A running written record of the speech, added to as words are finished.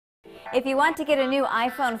If you want to get a new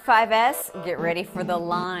iPhone 5S, get ready for the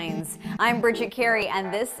lines. I'm Bridget Carey,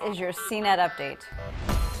 and this is your CNET update.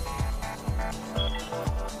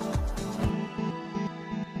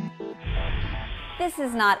 This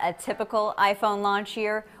is not a typical iPhone launch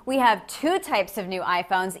year. We have two types of new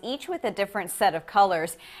iPhones, each with a different set of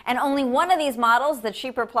colors. And only one of these models, the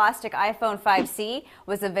cheaper plastic iPhone 5C,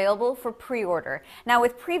 was available for pre-order. Now,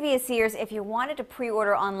 with previous years, if you wanted to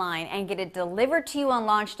pre-order online and get it delivered to you on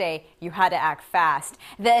launch day, you had to act fast.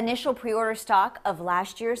 The initial pre-order stock of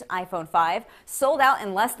last year's iPhone 5 sold out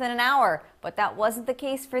in less than an hour. But that wasn't the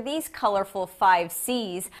case for these colorful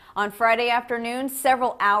 5Cs. On Friday afternoon,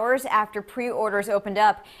 several hours after pre-orders opened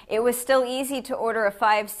up, it was still easy to order a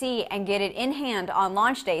 5C and get it in hand on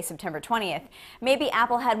launch day, September 20th. Maybe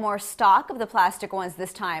Apple had more stock of the plastic ones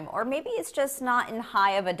this time, or maybe it's just not in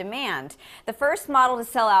high of a demand. The first model to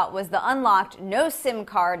sell out was the unlocked, no SIM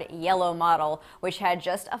card yellow model, which had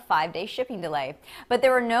just a 5-day shipping delay. But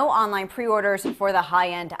there were no online pre-orders for the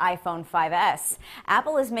high-end iPhone 5S.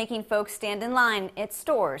 Apple is making folks stand in line at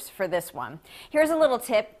stores for this one. Here's a little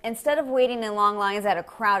tip. Instead of waiting in long lines at a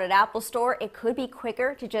crowded Apple store, it could be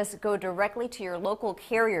quicker to just go directly to your local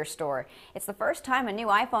carrier store. It's the first time a new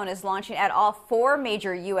iPhone is launching at all 4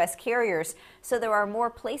 major U.S. carriers, so there are more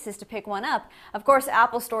places to pick one up. Of course,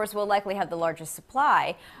 Apple stores will likely have the largest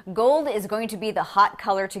supply. Gold is going to be the hot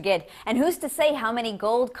color to get, and who's to say how many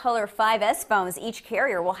gold color 5S phones each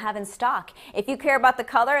carrier will have in stock? If you care about the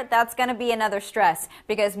color, that's going to be another stress,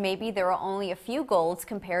 because maybe there are only a few golds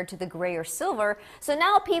compared to the gray or silver, so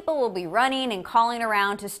now people will be running and calling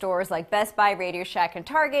around to stores like Best Buy, Radio Shack, and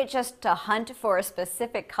Target just to hunt for a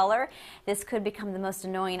specific color. This could become the most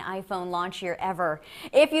annoying iPhone launch year ever.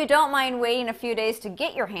 If you don't mind waiting a few days to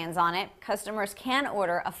get your hands on it, customers can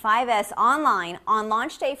order a 5S online on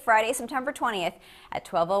launch day, Friday, September 20th at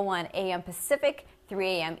 12:01 a.m. Pacific, 3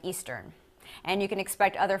 a.m. Eastern. And you can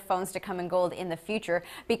expect other phones to come in gold in the future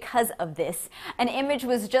because of this. An image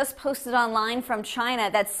was just posted online from China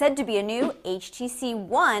that's said to be a new HTC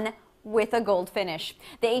One with a gold finish.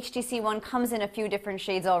 The HTC One comes in a few different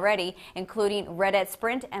shades already, including red at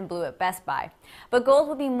Sprint and blue at Best Buy. But gold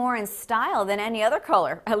will be more in style than any other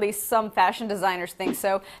color, at least some fashion designers think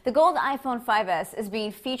so. The gold iPhone 5S is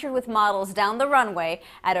being featured with models down the runway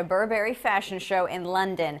at a Burberry fashion show in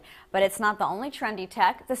London. But it's not the only trendy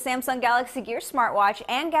tech. The Samsung Galaxy Gear smartwatch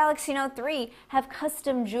and Galaxy Note 3 have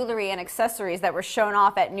custom jewelry and accessories that were shown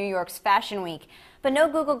off at New York's Fashion Week. But no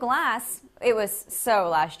Google Glass. It was so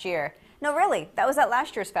last year. No, really, that was at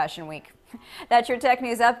last year's Fashion Week. That's your tech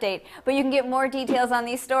news update. But you can get more details on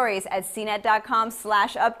these stories at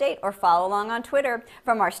cnet.com/update or follow along on Twitter.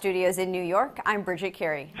 From our studios in New York, I'm Bridget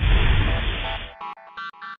Carey.